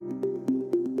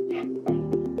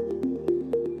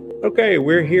Okay,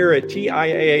 we're here at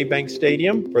TIAA Bank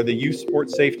Stadium for the Youth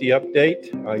Sports Safety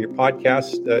Update, your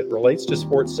podcast that relates to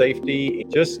sports safety,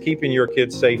 just keeping your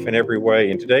kids safe in every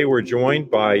way. And today we're joined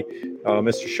by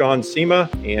Mr. Shawn Sima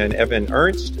and Evan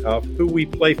Ernst of Who We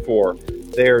Play For.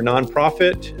 They're a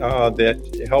nonprofit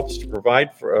that helps to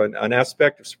provide for an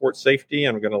aspect of sports safety.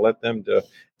 I'm going to let them to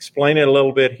explain it a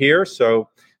little bit here. So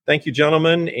thank you,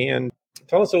 gentlemen, and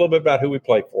tell us a little bit about Who We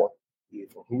Play For.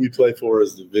 Beautiful. Who We Play For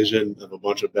is the vision of a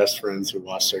bunch of best friends who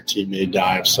watched their teammate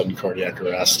die of sudden cardiac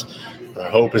arrest. Our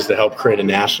hope is to help create a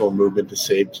national movement to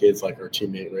save kids like our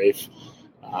teammate Rafe.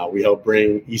 We help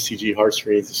bring ECG heart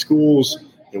screening to schools,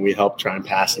 and we help try and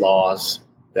pass laws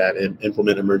that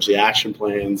implement emergency action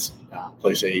plans,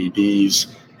 place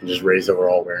AEDs, and just raise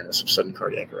overall awareness of sudden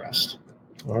cardiac arrest.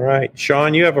 All right.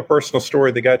 Shawn, you have a personal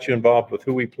story that got you involved with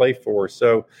Who We Play For.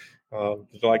 So would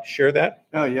you like to share that?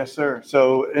 Oh, yes, sir.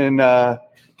 So in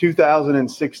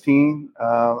 2016,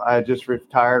 I had just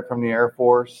retired from the Air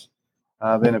Force.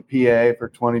 I've been a PA for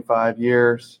 25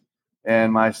 years,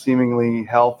 and my seemingly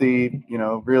healthy,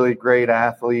 really great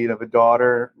athlete of a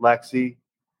daughter, Lexi,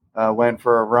 went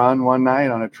for a run one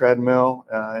night on a treadmill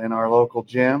in our local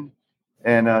gym,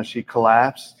 and she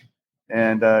collapsed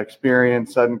and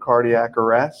experienced sudden cardiac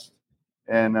arrest.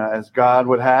 And as God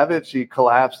would have it, she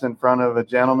collapsed in front of a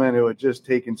gentleman who had just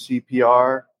taken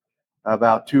CPR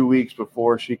about 2 weeks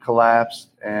before she collapsed.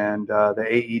 And the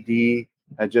AED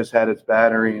had just had its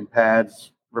battery and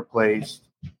pads replaced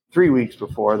 3 weeks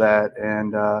before that.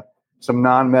 And some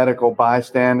non-medical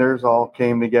bystanders all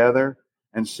came together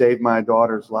and saved my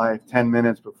daughter's life 10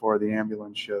 minutes before the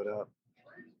ambulance showed up.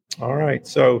 All right.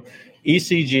 So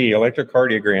ECG,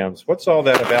 electrocardiograms, what's all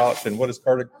that about, and what is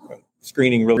cardiac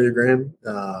screening really? Cardiogram,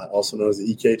 also known as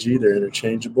the EKG, they're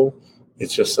interchangeable.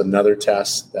 It's just another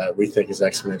test that we think is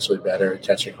exponentially better at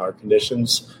catching heart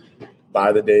conditions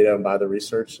by the data and by the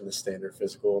research and the standard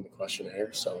physical and the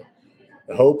questionnaire. So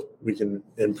I hope we can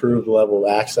improve the level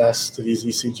of access to these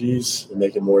ECGs and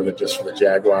make it more than just for the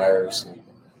Jaguars and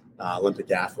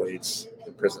Olympic athletes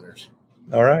and prisoners.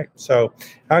 All right. So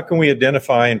how can we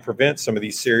identify and prevent some of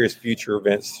these serious future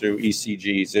events through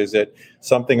ECGs? Is it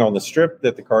something on the strip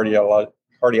that the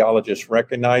cardiologist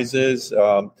recognizes?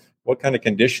 What kind of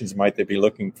conditions might they be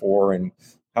looking for? And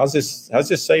how's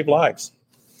this save lives?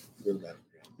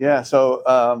 Yeah. So,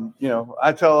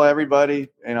 I tell everybody,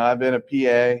 I've been a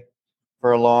PA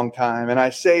for a long time. And I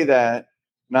say that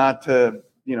not to,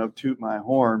 toot my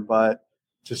horn, but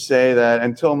to say that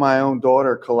until my own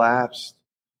daughter collapsed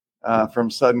from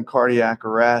sudden cardiac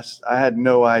arrest, I had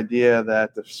no idea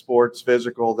that the sports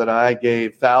physical that I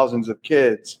gave thousands of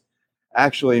kids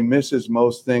actually misses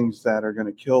most things that are going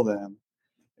to kill them.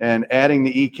 And adding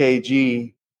the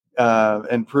EKG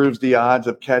improves the odds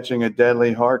of catching a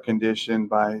deadly heart condition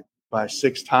by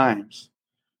 6 times.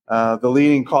 The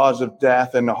leading cause of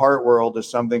death in the heart world is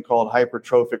something called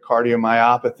hypertrophic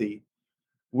cardiomyopathy.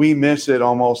 We miss it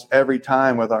almost every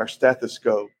time with our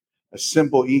stethoscope. A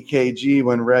simple EKG,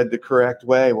 when read the correct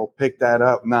way, will pick that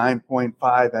up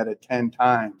 9.5 out of 10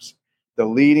 times. The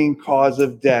leading cause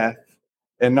of death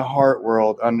in the heart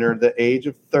world under the age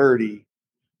of 30,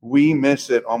 we miss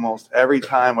it almost every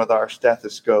time with our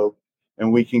stethoscope,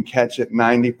 and we can catch it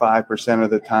 95% of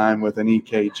the time with an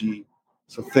EKG.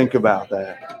 So think about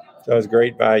that. So it's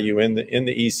great value in the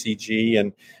ECG,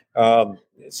 and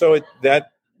that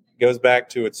goes back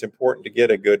to it's important to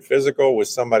get a good physical with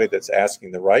somebody that's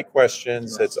asking the right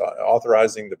questions, that's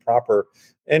authorizing the proper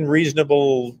and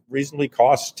reasonably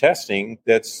cost testing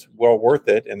that's well worth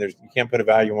it. And you can't put a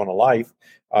value on a life,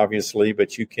 obviously,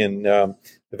 but you can, the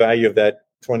value of that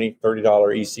 $20, $30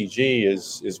 ECG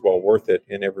is well worth it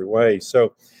in every way.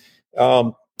 So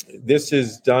this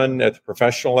is done at the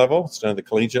professional level. It's done at the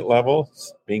collegiate level.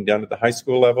 It's being done at the high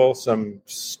school level. Some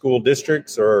school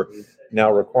districts are now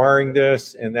requiring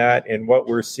this and that. And what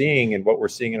we're seeing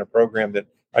in a program that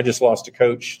I just lost a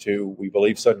coach to, we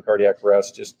believe, sudden cardiac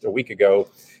arrest just a week ago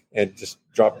and just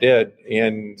dropped dead.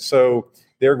 And so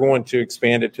they're going to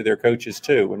expand it to their coaches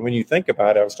too. And when you think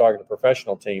about it, I was talking to a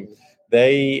professional team,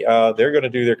 they're going to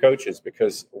do their coaches,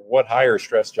 because what higher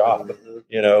stress job,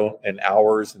 and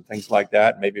hours and things like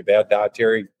that, maybe bad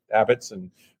dietary habits and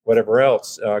whatever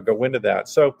else go into that.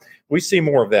 So we see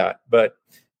more of that, but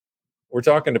we're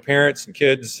talking to parents and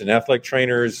kids and athletic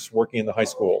trainers working in the high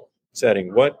school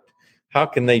setting. How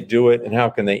can they do it, and how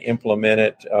can they implement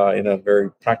it in a very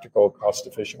practical,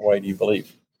 cost-efficient way, do you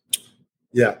believe?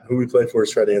 Yeah, Who We Play For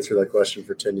has tried to answer that question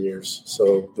for 10 years.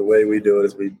 So the way we do it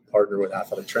is we partner with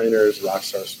athletic trainers,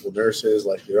 rockstar school nurses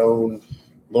like your own,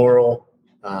 Laurel,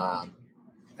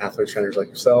 athletic trainers like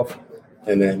yourself,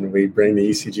 And then we bring the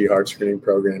ECG heart screening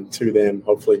program to them,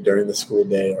 hopefully during the school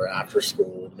day or after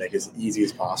school, to make it as easy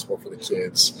as possible for the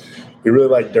kids. We really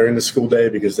like during the school day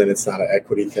because then it's not an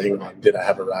equity thing on did I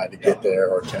have a ride to get there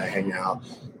or can I hang out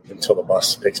until the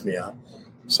bus picks me up.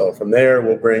 So from there,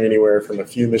 we'll bring anywhere from a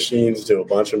few machines to a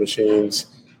bunch of machines,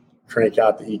 crank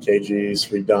out the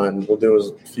EKGs. We'll do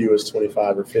as few as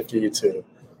 25 or 50 to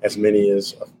as many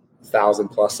as 1,000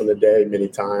 plus in a day, many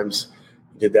times.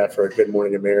 Did that for a Good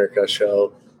Morning America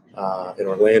show in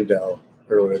Orlando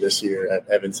earlier this year at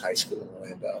Evans High School in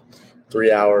Orlando.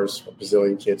 3 hours, a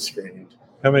bazillion kids screened.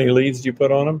 How many leads do you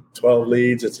put on them? 12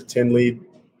 leads. It's a 10 lead.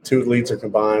 2 leads are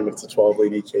combined, but it's a 12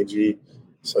 lead EKG.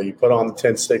 So you put on the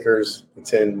 10 stickers, the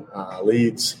 10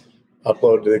 leads,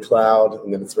 upload to the cloud,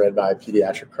 and then it's read by a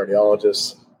pediatric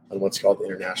cardiologist on what's called the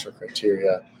international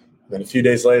criteria. And then a few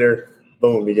days later,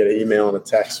 boom, you get an email and a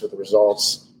text with the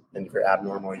results. And if you're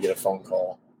abnormal, you get a phone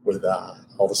call with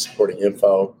all the supporting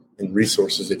info and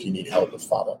resources if you need help with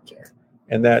follow-up care.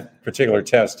 And that particular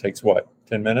test takes what,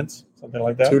 10 minutes? Something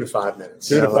like that? 2 to 5 minutes.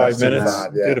 2 to 5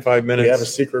 minutes? 2 to 5 minutes. We have a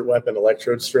secret weapon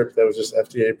electrode strip that was just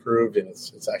FDA approved, and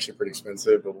it's actually pretty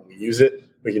expensive. But when we use it,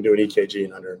 we can do an EKG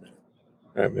in under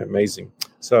a minute. Amazing.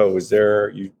 So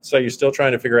you say you're still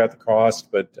trying to figure out the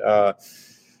cost, but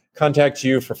contact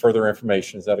you for further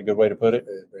information. Is that a good way to put it?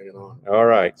 Bring it on. All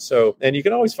right. So, and you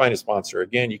can always find a sponsor.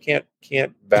 Again, you can't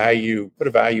put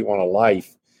a value on a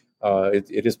life.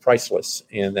 It is priceless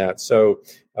in that. So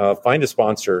find a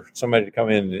sponsor, somebody to come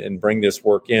in and bring this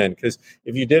work in. Because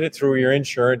if you did it through your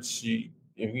insurance, you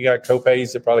got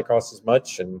copays that probably cost as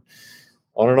much, and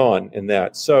on in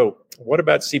that. So what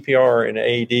about CPR and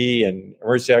AED and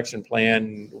emergency action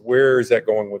plan? Where is that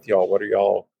going with y'all? What are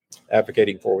y'all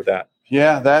advocating for with that?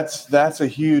 Yeah, that's a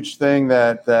huge thing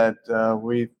that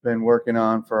we've been working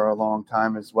on for a long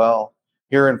time as well.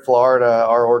 Here in Florida,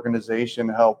 our organization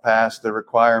helped pass the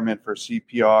requirement for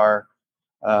CPR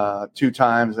 2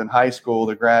 times in high school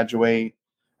to graduate.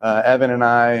 Evan and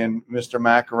I and Mr.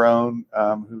 Macarone,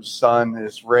 whose son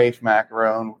is Rafe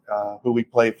Macarone, who we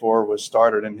play for, was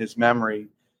started in his memory.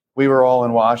 We were all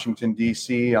in Washington,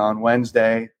 D.C. on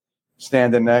Wednesday,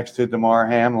 standing next to Damar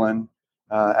Hamlin,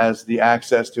 as the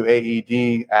Access to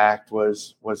AED Act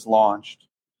was launched.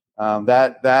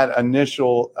 That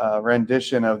initial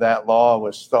rendition of that law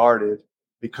was started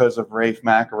because of Rafe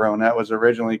Macarone. That was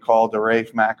originally called the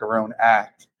Rafe Macarone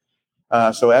Act.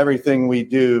 So everything we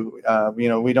do,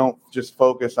 we don't just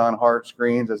focus on heart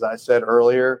screens. As I said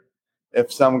earlier,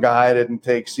 if some guy didn't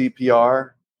take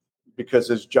CPR because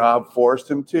his job forced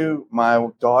him to, my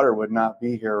daughter would not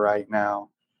be here right now.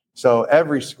 So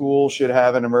every school should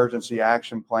have an emergency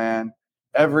action plan.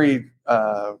 Every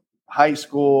high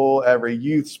school, every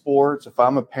youth sports. If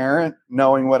I'm a parent,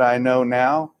 knowing what I know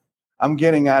now, I'm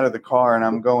getting out of the car and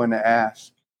I'm going to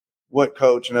ask, what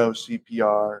coach knows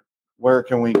CPR? Where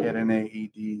can we get an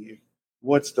AED?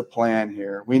 What's the plan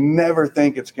here? We never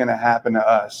think it's going to happen to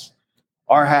us.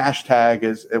 Our hashtag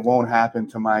is, it won't happen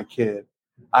to my kid.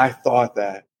 I thought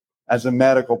that as a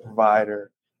medical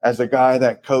provider, as a guy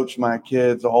that coached my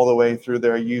kids all the way through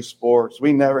their youth sports,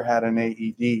 we never had an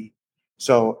AED.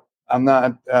 So I'm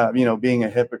not, being a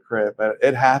hypocrite, but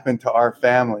it happened to our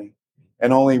family.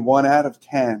 And only 1 out of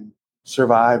 10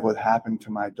 survived what happened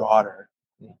to my daughter.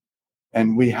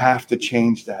 And we have to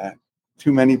change that.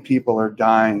 Too many people are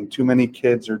dying. Too many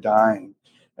kids are dying.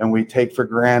 And we take for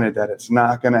granted that it's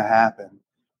not going to happen.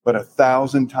 But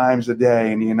 1,000 times a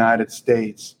day in the United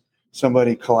States,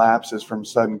 somebody collapses from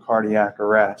sudden cardiac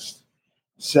arrest.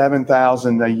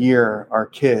 7,000 a year are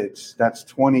kids. That's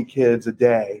 20 kids a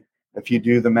day. If you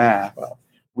do the math,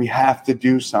 we have to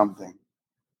do something.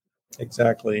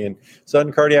 Exactly. And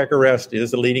sudden cardiac arrest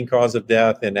is the leading cause of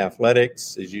death in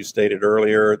athletics. As you stated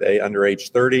earlier, they under age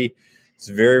 30. It's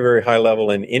very, very high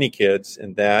level in any kids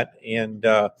in that. And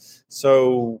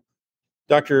so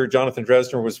Dr. Jonathan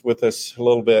Dresner was with us a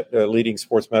little bit, leading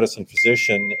sports medicine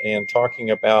physician, and talking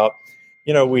about,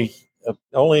 we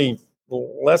only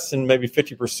less than maybe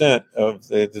 50% of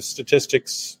the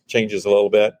statistics changes a little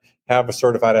bit have a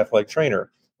certified athletic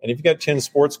trainer. And if you've got 10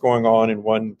 sports going on in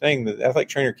one thing, the athletic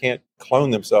trainer can't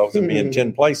clone themselves and be in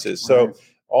 10 places. So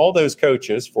all those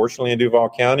coaches, fortunately in Duval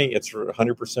County, it's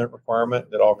 100% requirement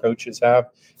that all coaches have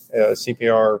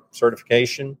CPR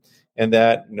certification and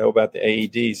that know about the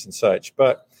AEDs and such.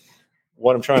 But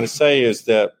what I'm trying to say is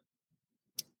that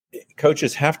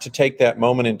coaches have to take that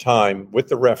moment in time with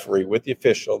the referee, with the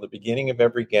official, the beginning of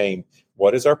every game.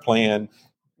 What is our plan?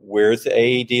 Where's the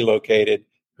AED located?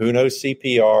 Who knows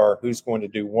CPR? Who's going to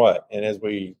do what? And as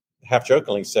we half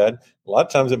jokingly said, a lot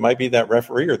of times it might be that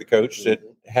referee or the coach that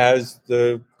has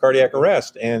the cardiac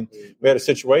arrest. And we had a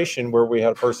situation where we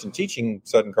had a person teaching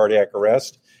sudden cardiac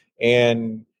arrest,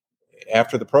 and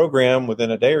after the program, within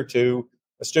a day or two,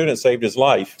 a student saved his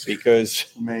life because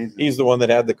he's the one that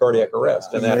had the cardiac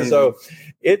arrest. And so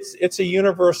it's a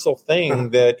universal thing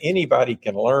that anybody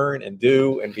can learn and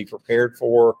do and be prepared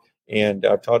for. And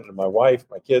I've taught it to my wife,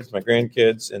 my kids, my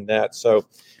grandkids, and that. So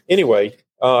anyway,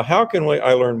 how can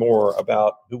I learn more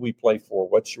about who we play for?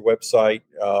 What's your website?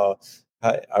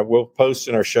 I will post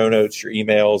in our show notes your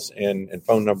emails and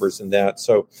phone numbers and that.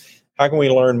 So how can we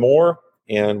learn more?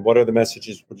 And what other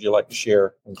messages would you like to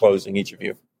share in closing, each of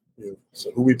you?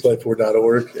 So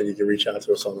whoweplayfor.org, and you can reach out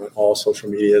to us on all social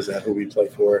medias at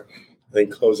whoweplayfor. I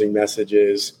think closing message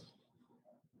is,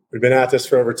 we've been at this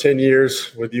for over 10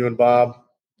 years with you and Bob.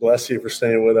 Bless you for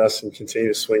staying with us and continue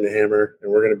to swing the hammer. And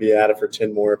we're going to be at it for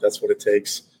 10 more if that's what it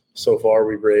takes. So far,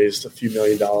 we've raised a few $1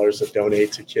 million to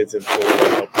donate to kids in Florida to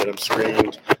help get them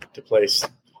screened, to place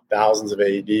thousands of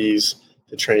AEDs,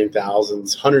 to train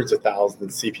thousands, hundreds of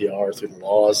thousands in CPR through the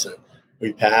laws that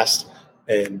we passed.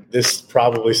 And this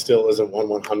probably still isn't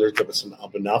 1/100th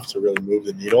of enough to really move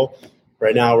the needle.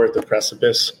 Right now, we're at the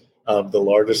precipice of the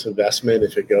largest investment,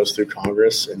 if it goes through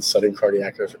Congress, in sudden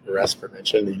cardiac arrest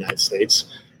prevention in the United States,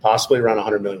 possibly around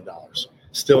 $100 million.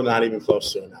 Still not even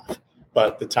close to enough.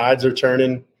 But the tides are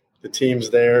turning. The team's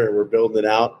there, and we're building it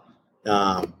out.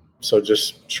 So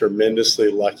just tremendously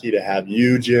lucky to have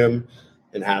you, Jim,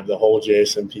 and have the whole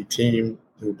JSMP team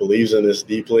who believes in this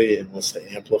deeply and wants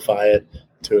to amplify it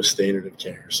to a standard of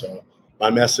care. So my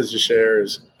message to share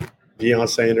is, Deion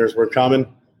Sanders, we're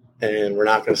coming, and we're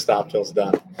not going to stop till it's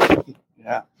done.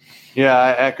 Yeah,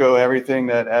 I echo everything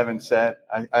that Evan said.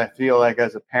 I feel like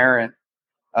as a parent,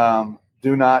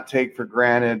 do not take for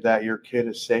granted that your kid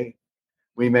is safe.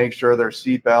 We make sure their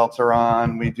seatbelts are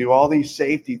on. We do all these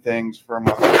safety things for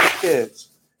our kids.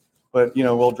 But,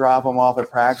 we'll drop them off at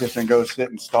practice and go sit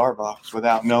in Starbucks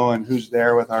without knowing who's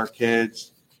there with our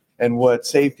kids and what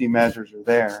safety measures are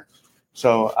there.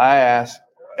 So I ask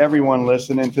everyone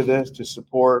listening to this to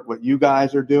support what you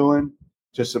guys are doing,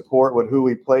 to support what Who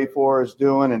We Play For is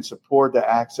doing, and support the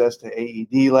access to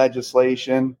AED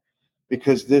legislation,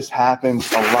 because this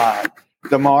happens a lot.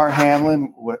 Damar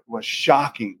Hamlin was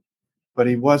shocking, but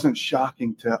he wasn't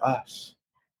shocking to us,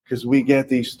 because we get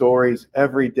these stories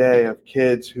every day of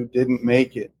kids who didn't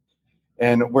make it.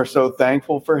 And we're so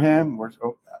thankful for him.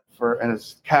 And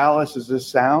as callous as this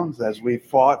sounds, as we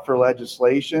fought for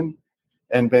legislation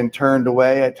and been turned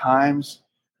away at times,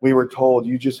 we were told,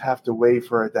 you just have to wait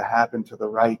for it to happen to the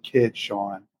right kid,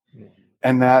 Shawn. Mm-hmm.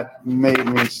 And that made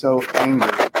me so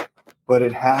angry. But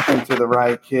it happened to the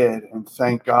right kid, and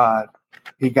thank God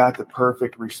he got the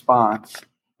perfect response.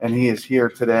 And he is here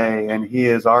today, and he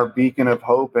is our beacon of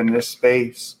hope in this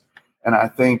space. And I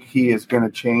think he is going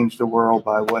to change the world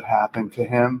by what happened to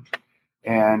him.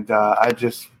 And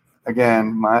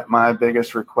again, my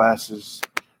biggest request is,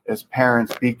 as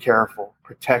parents, be careful,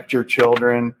 protect your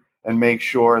children, and make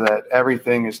sure that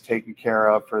everything is taken care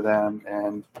of for them,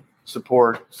 and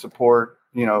support,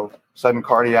 sudden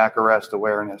cardiac arrest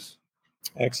awareness.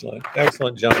 Excellent,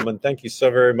 gentlemen. Thank you so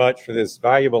very much for this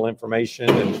valuable information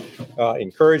and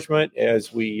encouragement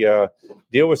as we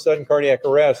deal with sudden cardiac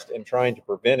arrest and trying to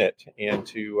prevent it, and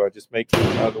to just make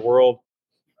the world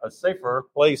a safer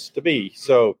place to be.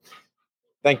 So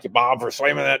thank you, Bob, for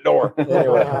slamming that door.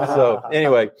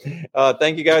 Anyway,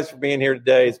 thank you guys for being here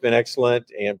today. It's been excellent.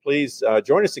 And please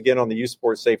join us again on the Youth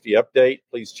Sports Safety Update.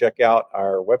 Please check out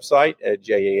our website at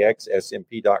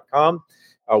jaxsmp.com.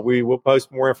 We will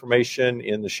post more information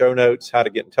in the show notes, how to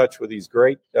get in touch with these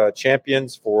great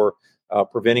champions for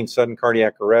preventing sudden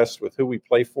cardiac arrest with Who We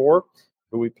Play For,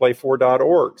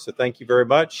 whoweplayfor.org. So thank you very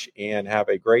much, and have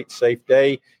a great, safe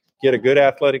day. Get a good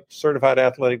certified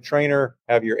athletic trainer,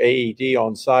 have your AED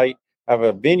on site, have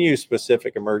a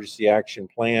venue-specific emergency action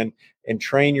plan, and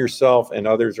train yourself and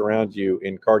others around you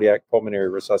in cardiac pulmonary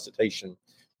resuscitation.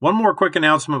 One more quick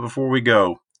announcement before we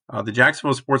go. The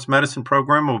Jacksonville Sports Medicine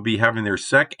Program will be having their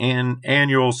second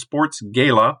annual sports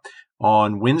gala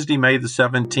on Wednesday, May the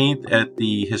 17th at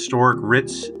the historic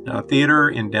Ritz Theater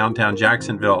in downtown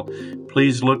Jacksonville.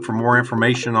 Please look for more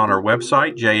information on our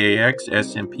website,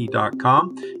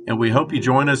 jaxsmp.com, and we hope you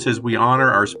join us as we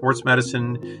honor our sports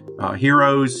medicine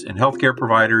heroes and healthcare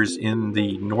providers in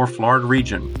the North Florida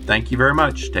region. Thank you very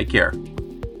much. Take care.